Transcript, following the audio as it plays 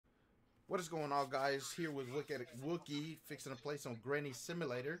What is going on, guys? Here with Wookie, fixing to play some Granny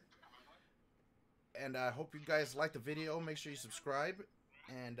Simulator. And I hope you guys like the video. Make sure you subscribe.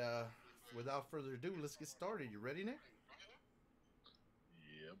 And without further ado, let's get started. You ready, Nick?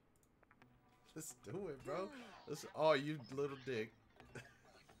 Yep. Let's do it, bro. Oh, you little dick.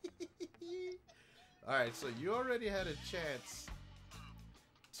 Alright, so you already had a chance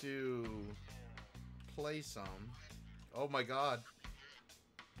to play some. Oh my god.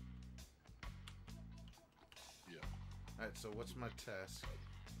 Yeah. Alright, so what's my task?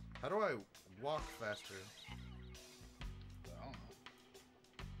 How do I walk faster? I don't know.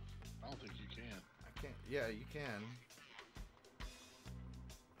 I don't think you can. I can't. Yeah, you can.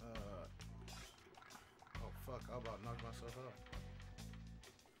 Oh fuck, I'm about to knock myself out.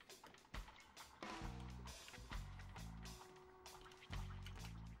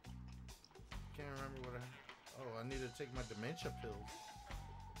 Can't remember what I... Oh, I need to take my dementia pills.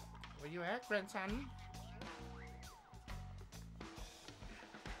 Where you at, grandson?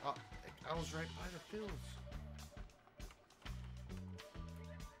 Oh, I was right by the pills.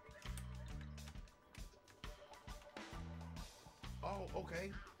 Oh,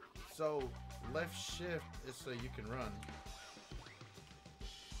 okay. So, left shift is so you can run.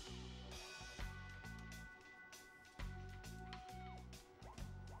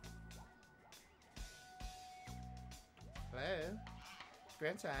 Hello?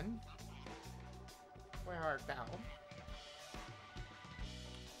 Grandson? Where art thou?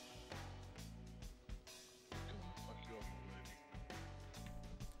 Fuck you up, lady.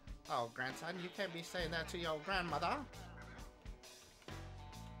 Oh, grandson, you can't be saying that to your grandmother.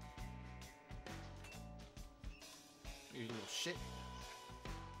 You little shit.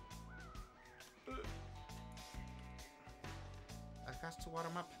 I got to water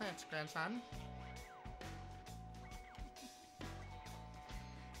my plants, grandson.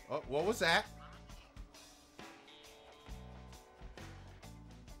 Oh, what was that?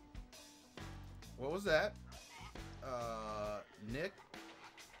 What was that? Nick?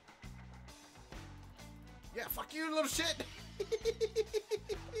 Yeah, fuck you, little shit!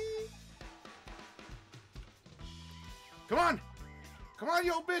 Come on! Come on,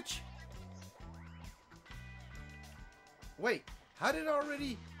 you old bitch! Wait, how did it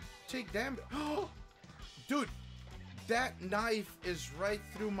already take damage? Dude, that knife is right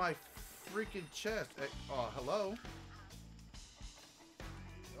through my freaking chest. Oh, hello?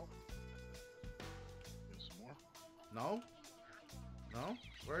 Yep. Get some more. No? No?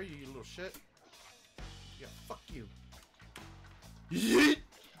 Where are you, you little shit? Yeah, fuck you. Yeet!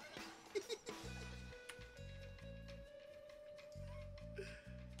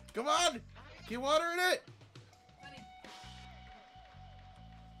 Come on! Keep watering it!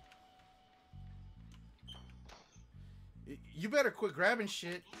 You better quit grabbing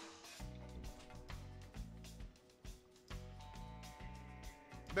shit.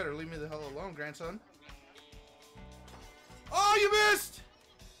 Better leave me the hell alone, grandson. Oh, you missed!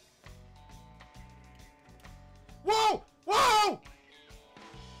 Whoa! Whoa!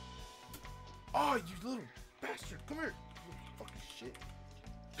 Oh, you little bastard. Come here. You little fucking shit.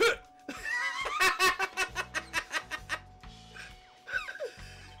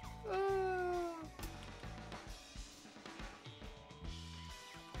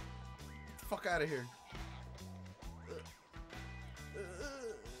 Fuck out of here.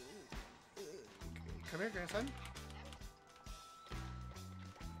 Come here, grandson.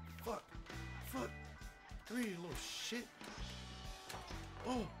 Fuck. Fuck. Come here, you little shit.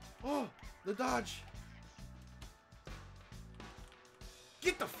 Oh. Oh. The dodge.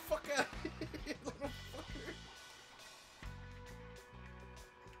 Get the fuck out of here, you little fucker.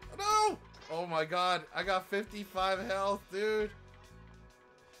 No. Oh my god. I got 55 health, dude.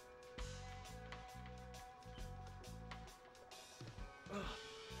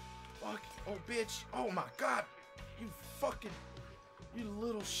 Fuck. Oh, bitch. Oh, my God. You fucking... You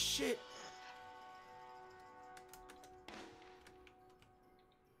little shit.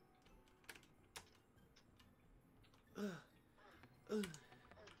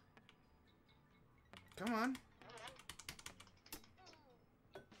 Come on.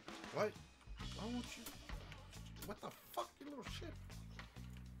 What? Why won't you... What the fuck, you little shit?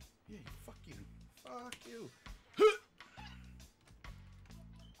 Yeah, fuck you. Fuck you.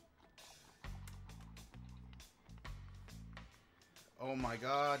 Oh my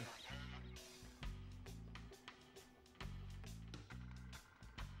god.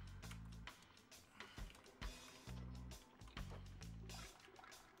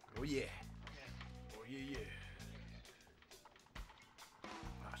 Oh yeah. Oh yeah, yeah.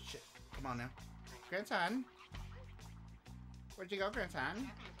 Ah, shit. Come on now. Grandson. Where'd you go,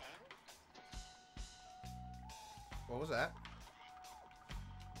 grandson? What was that?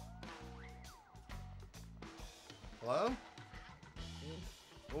 Hello?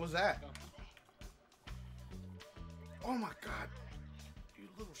 What was that? Oh my god. You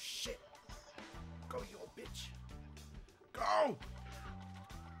little shit. Go, you old bitch. Go!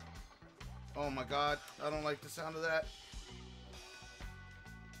 Oh my god. I don't like the sound of that.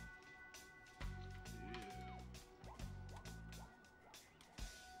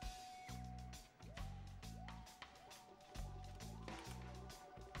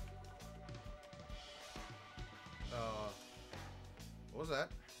 What was that?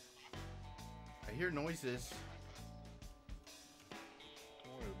 I hear noises.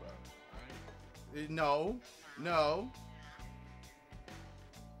 Don't worry about it. No. No.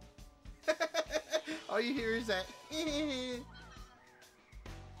 All you hear is that.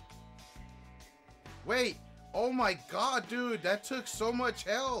 Wait. Oh my god, dude. That took so much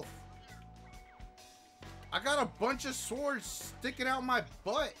health. I got a bunch of swords sticking out my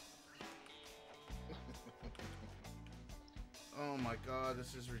butt. Oh my god,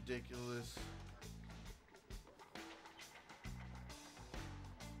 this is ridiculous.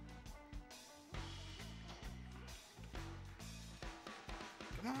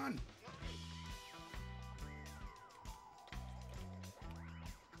 Come on.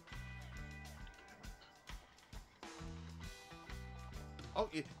 Oh,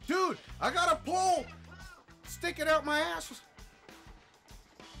 dude, I got a pole sticking out my ass.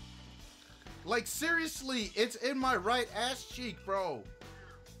 Like, seriously, it's in my right ass cheek, bro.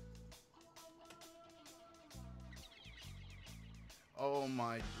 Oh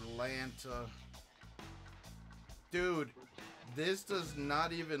my Lanta. Dude, this does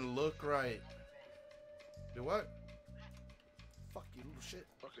not even look right. Do what? Fuck you, little shit.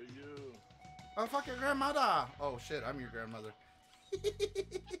 Fuck you. Oh, fuck your grandmother. Oh shit, I'm your grandmother.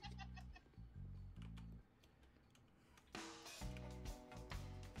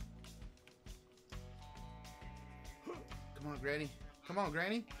 Come on, Granny. Come on,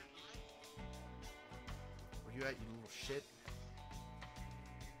 Granny. Where you at, you little shit?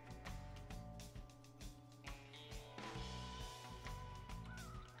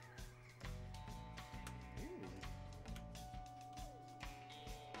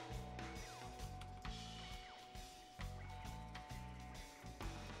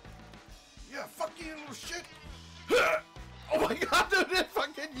 Yeah, fuck you, little shit. Oh my god, dude, it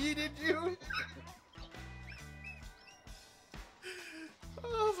fucking yeeted you.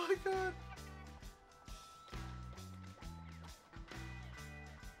 Oh my god.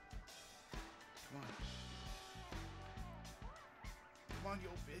 Come on. Come on, you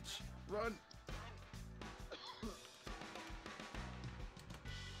old bitch. Run.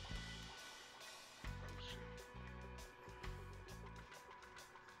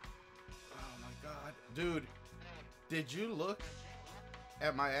 Oh my god. Dude, did you look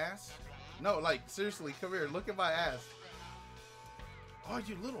at my ass? No, like, seriously, come here. Look at my ass. Oh,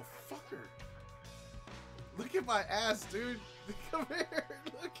 you little fucker. Look at my ass, dude. Come here.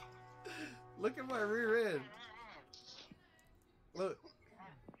 Look. Look at my rear end. Look.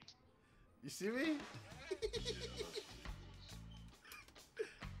 You see me?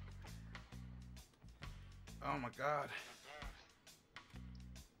 Oh my god.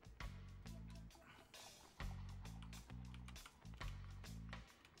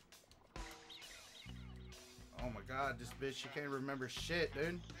 Oh my god, this bitch, she can't remember shit,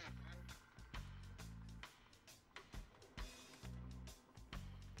 dude.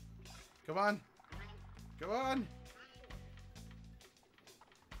 Come on. Come on.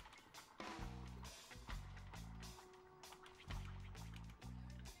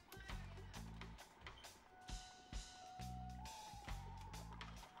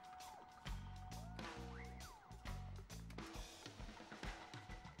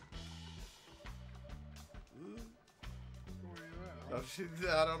 Oh, shit,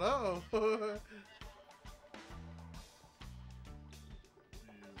 I don't know.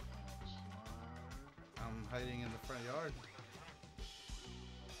 I'm hiding in the front yard.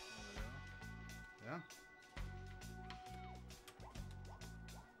 Yeah.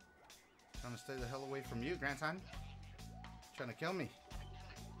 Trying to stay the hell away from you, grandson. Trying to kill me.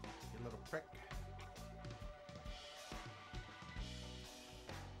 You little prick.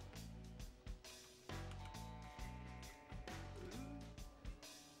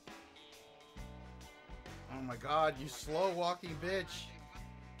 Oh my god, you slow walking bitch.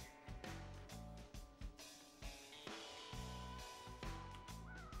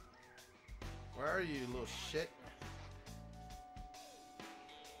 Where are you, little shit?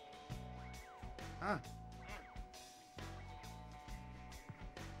 Huh?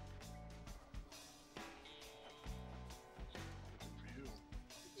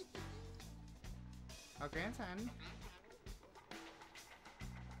 Oh, grandson.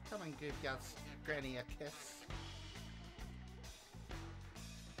 Come and give your granny a kiss.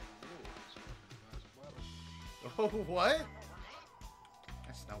 Oh, what?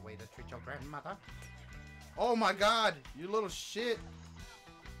 That's no way to treat your grandmother. Oh my god, you little shit.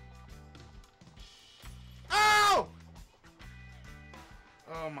 Ow!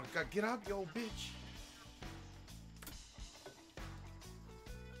 Oh my god, get up, you old bitch.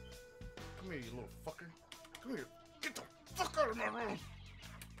 Come here, you little fucker. Come here. Get the fuck out of my room.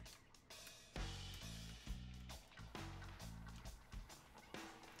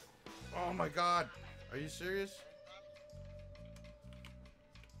 Oh my god. Are you serious?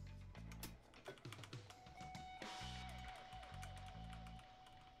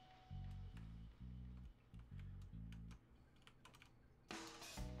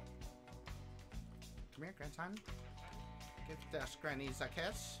 Come here, grandson. Give this grannies a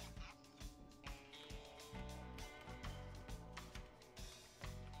kiss.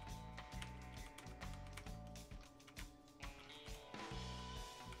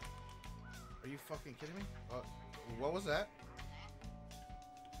 Are you fucking kidding me? What was that?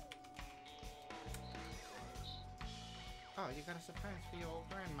 Oh, you got a surprise for your old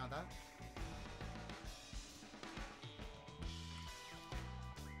grandmother.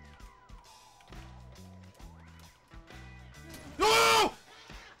 No!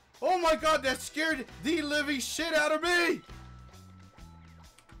 Oh my god, that scared the living shit out of me!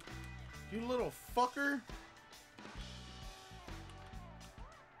 You little fucker.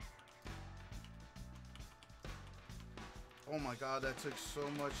 Oh my god, that took so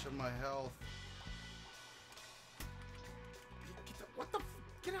much of my health. What the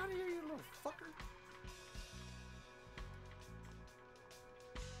get out of here, you little fucker.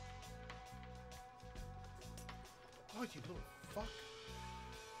 Oh, you little fuck.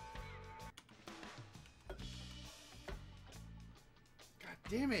 God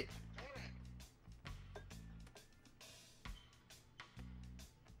damn it.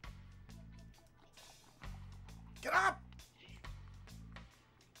 Get up!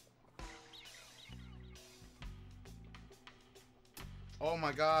 Oh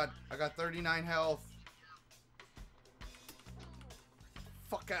my god, I got 39 health.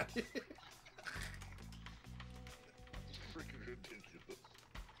 Fuck out of here. Freaking ridiculous.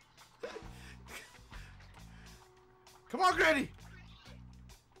 Come on, Granny!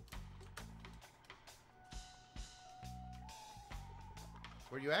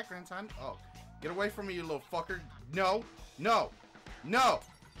 Where you at, grandson? Oh, get away from me, you little fucker. No, no, no.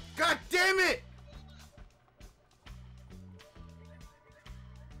 God damn it!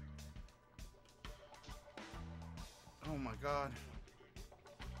 Oh my god.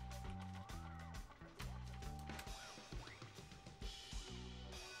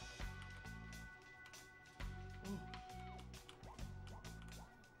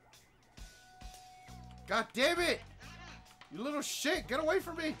 God damn it! You little shit, get away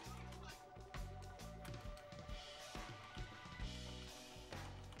from me!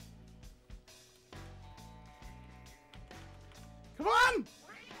 Come on!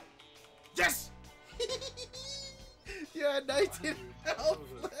 Yes! Yeah, 19 health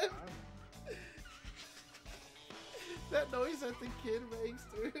left. That noise that the kid makes,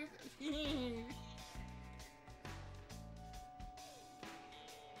 dude.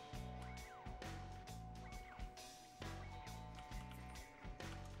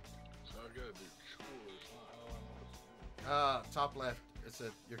 So I gotta do chores, not how I know what to do. Top left. It's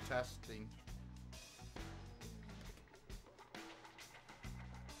your test thing.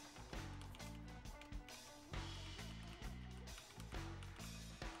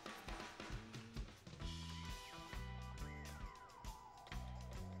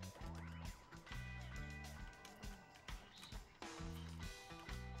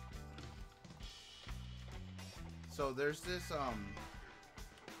 So there's this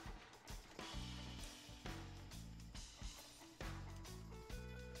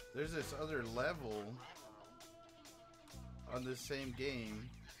there's this other level on this same game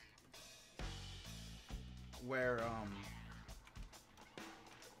where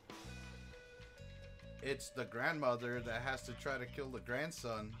it's the grandmother that has to try to kill the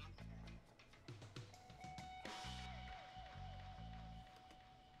grandson.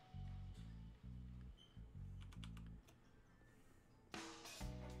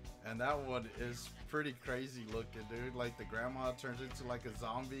 And that one is pretty crazy looking, dude. Like the grandma turns into like a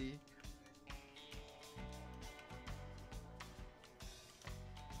zombie.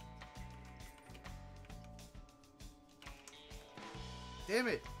 Damn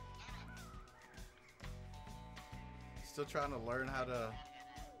it! Still trying to learn how to...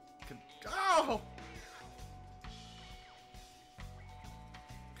 Oh!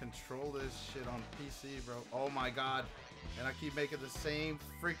 control this shit on PC, bro. Oh my god. And I keep making the same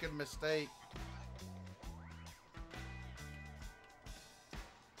freaking mistake.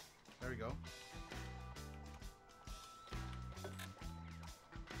 There we go.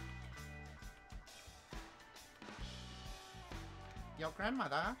 Yo,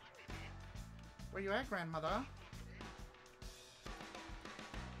 grandmother. Where you at, grandmother?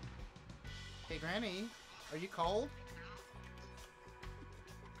 Hey, Granny. Are you cold?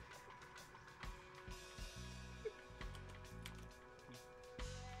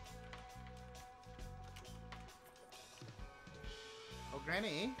 Oh,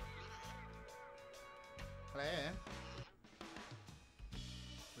 Granny. Hello.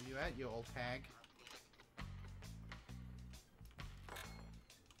 Where you at, you old hag?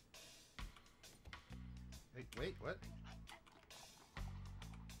 Wait, what?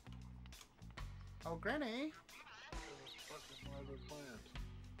 Oh, Granny.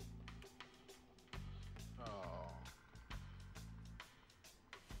 Oh.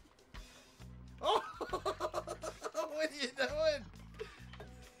 Oh! What are you doing?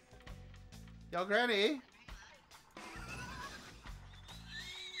 Yo, Granny.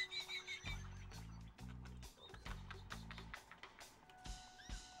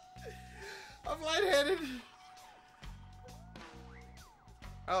 I'm lightheaded.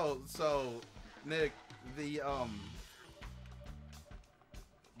 Oh, so Nick, the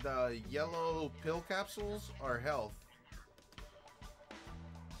yellow pill capsules are health.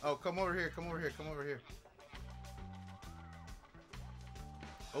 Oh, come over here, come over here, come over here.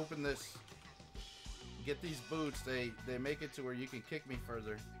 Open this. Get these boots. They make it to where you can kick me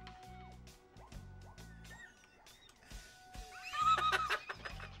further.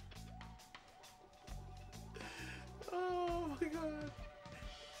 Oh my god.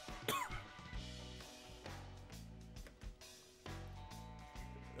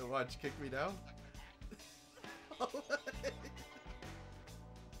 Watch, kick me down.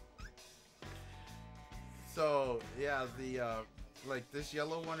 So yeah, the like this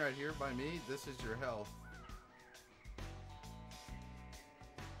yellow one right here by me, this is your health.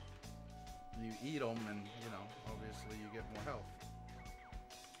 You eat them and, you know, obviously you get more health.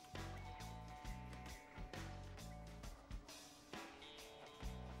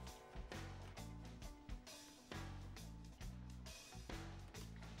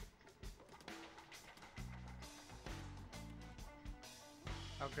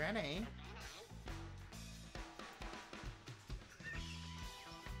 Oh, Granny.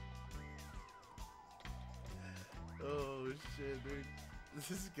 Oh shit, dude.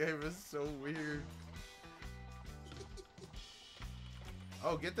 This game is so weird.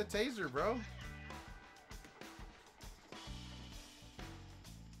 Oh, get the taser, bro.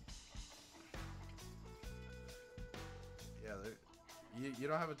 Yeah, you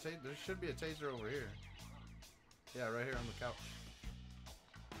don't have a taser. There should be a taser over here. Yeah, right here on the couch.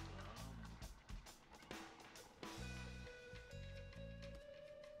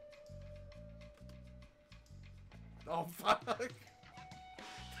 Oh, fuck.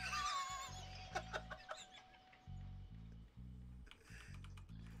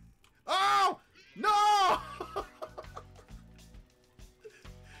 Oh! No!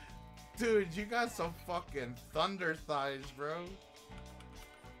 Dude, you got some fucking thunder thighs, bro.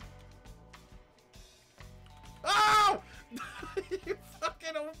 Oh! You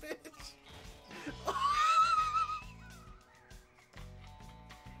fucking old bitch.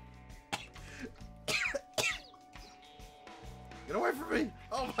 Get away from me!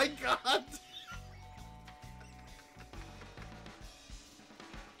 Oh my god!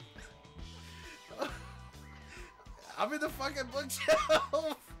 I'm in the fucking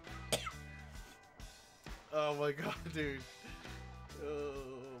bookshelf! Oh my god, dude.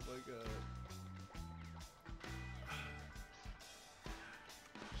 Oh my god.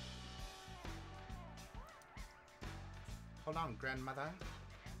 Hold on, grandmother.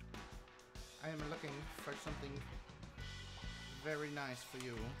 I am looking for something very nice for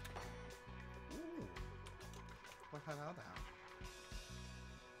you. Ooh. What hello there?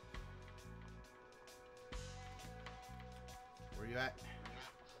 Where you at?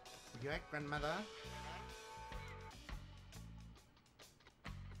 Where you at, grandmother?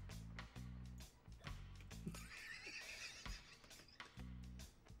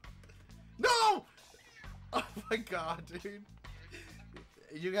 No! Oh my god, dude.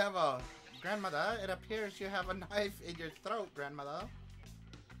 You have a... Grandmother, it appears you have a knife in your throat, grandmother.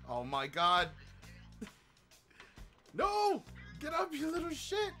 Oh my god. No! Get up, you little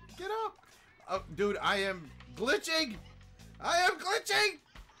shit! Get up! Oh, dude, I am glitching! I am glitching!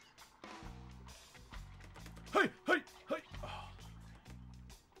 Hey, hey, hey! Oh.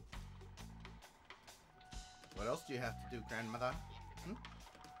 What else do you have to do, grandmother? Hmm?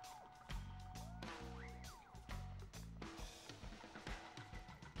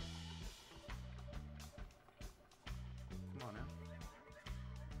 Come on now.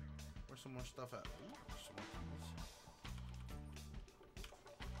 Where's some more stuff at? Ooh, there's some more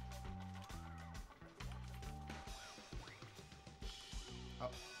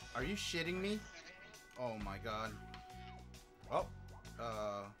things. Oh, are you shitting me? Oh my god. Oh,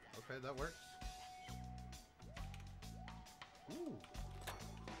 okay, that works. Ooh.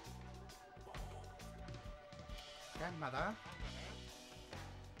 Grandmother?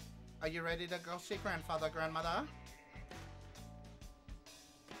 Are you ready to go see grandfather, grandmother?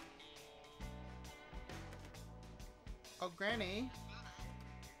 Oh, Granny.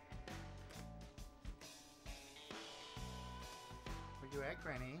 Where you at,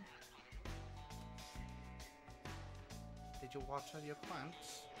 Granny? Did you watch all your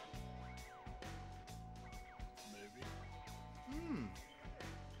plants? Maybe. Hmm.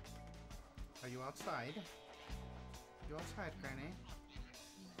 Are you outside? You outside, Granny?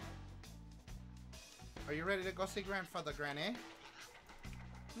 Are you ready to go see grandfather, Granny?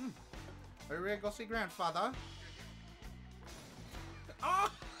 Hmm. Are you ready to go see grandfather?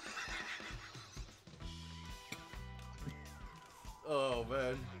 Oh! Oh,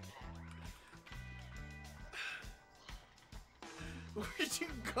 man. Where'd you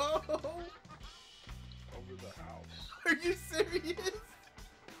go? Over the house. Are you serious?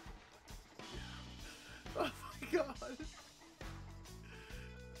 Oh my god.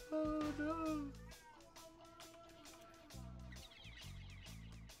 Oh no.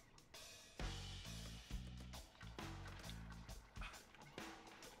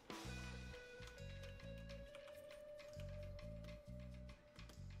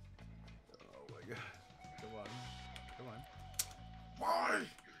 Oh my god. Come on. Come on. Why?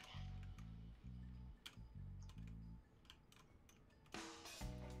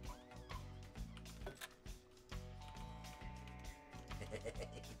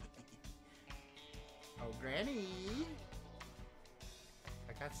 Oh, Granny.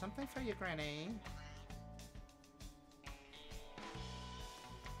 I got something for you, Granny.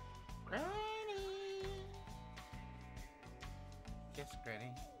 Granny. Yes,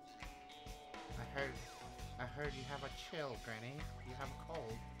 Granny. I heard you have a chill, Granny. You have a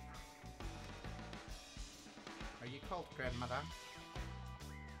cold. Are you cold, grandmother?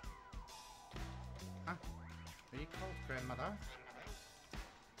 Huh? Are you cold, grandmother?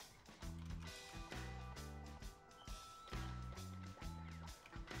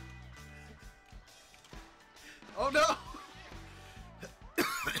 Oh no!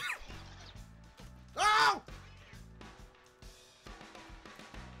 Oh!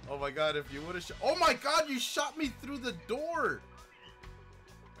 Oh my god, if you would have shot. Oh my god, you shot me through the door!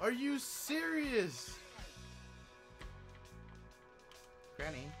 Are you serious?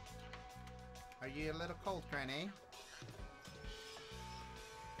 Granny? Are you a little cold, Granny?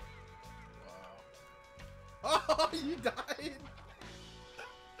 Wow. Oh, you died!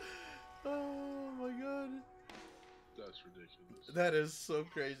 Oh my god. That's ridiculous. That is so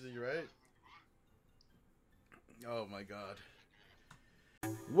crazy, right? Oh my god.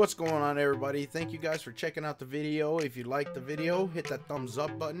 What's going on, everybody? Thank you guys for checking out the video. If you liked the video, hit that thumbs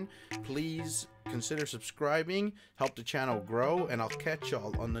up button. Please consider subscribing, help the channel grow, and I'll catch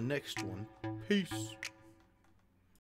y'all on the next one. Peace.